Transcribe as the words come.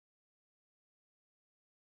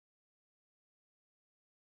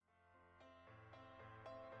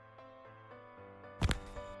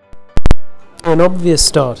An obvious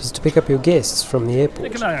start is to pick up your guests from the airport.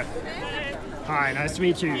 Nicola. Hi, nice to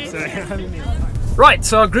meet you. Right,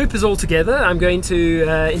 so our group is all together. I'm going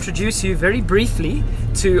to introduce you very briefly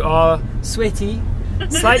to our sweaty,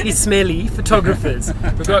 slightly smelly photographers.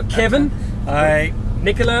 We've got Kevin, Hi,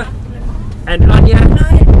 Nicola, and Anya.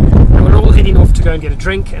 And we're all heading off to go and get a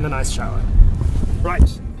drink and a nice shower. Right,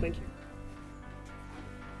 thank you.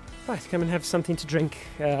 Right, come and have something to drink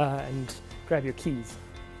and grab your keys.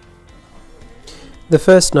 The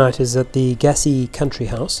first night is at the Gassy Country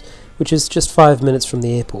House, which is just 5 minutes from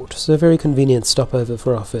the airport, so a very convenient stopover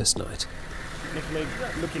for our first night. Nicola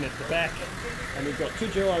looking at the back, and we've got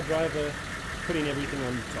Tujo, our driver, putting everything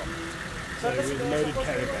on top. So we've loaded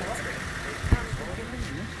caravans.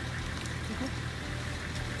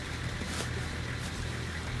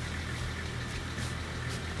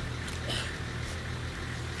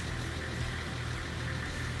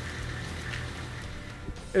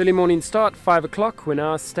 Early morning start, 5 o'clock. We're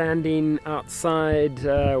now standing outside,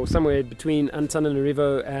 or somewhere between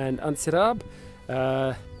Antananarivo and Ansirab.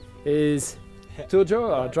 Is Tujo,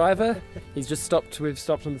 our driver. He's just stopped. We've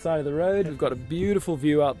stopped on the side of the road. We've got a beautiful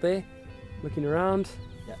view out there. Looking around.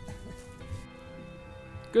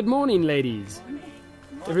 Good morning, ladies.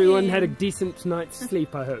 Everyone had a decent night's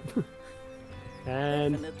sleep, I hope.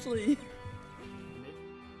 And Definitely.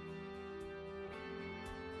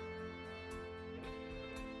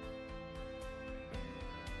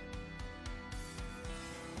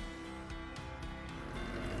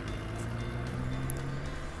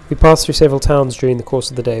 We pass through several towns during the course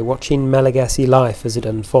of the day, watching Malagasy life as it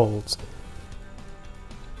unfolds.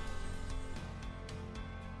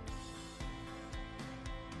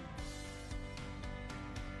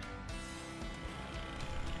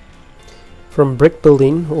 From brick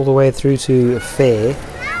building all the way through to a fair,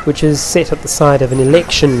 which is set at the side of an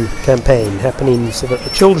election campaign happening so that the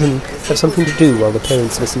children have something to do while the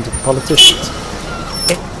parents listen to the politicians.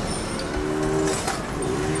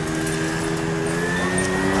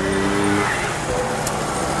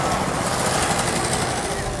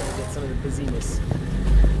 busyness.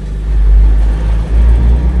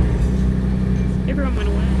 Everyone went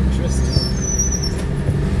away. Interesting.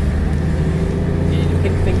 Yeah, your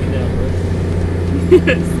pink fingernail, bro.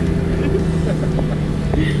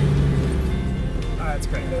 Oh, that's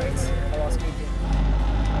great, thanks. I'll ask you again.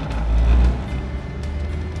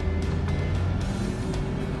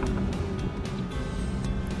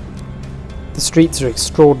 The streets are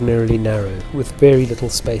extraordinarily narrow, with very little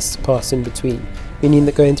space to pass in between, meaning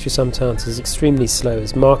that going through some towns is extremely slow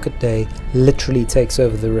as market day literally takes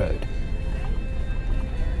over the road.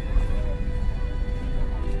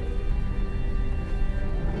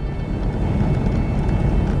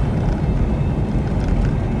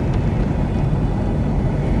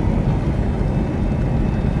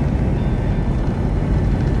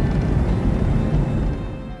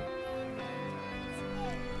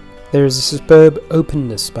 There is a superb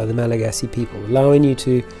openness by the Malagasy people, allowing you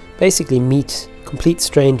to basically meet complete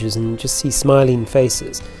strangers and just see smiling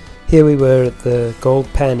faces. Here we were at the gold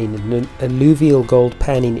panning, an alluvial gold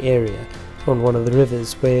panning area on one of the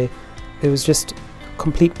rivers where there was just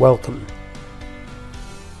complete welcome.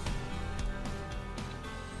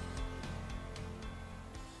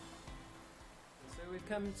 So we've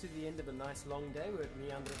come to the end of a nice long day. We're at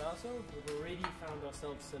Miandrivazo. We've already found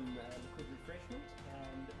ourselves some liquid refreshment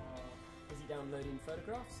and are busy downloading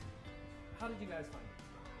photographs. How did you guys find it?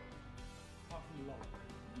 Apart from long.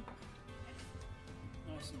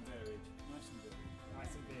 nice and varied.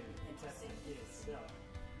 Nice and varied. Fantastic. Yes.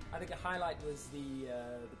 Yeah. I think a highlight was the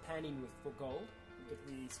panning for gold that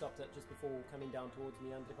we stopped at just before coming down towards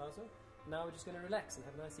Miandrivazo. Now we're just going to relax and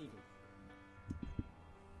have a nice evening.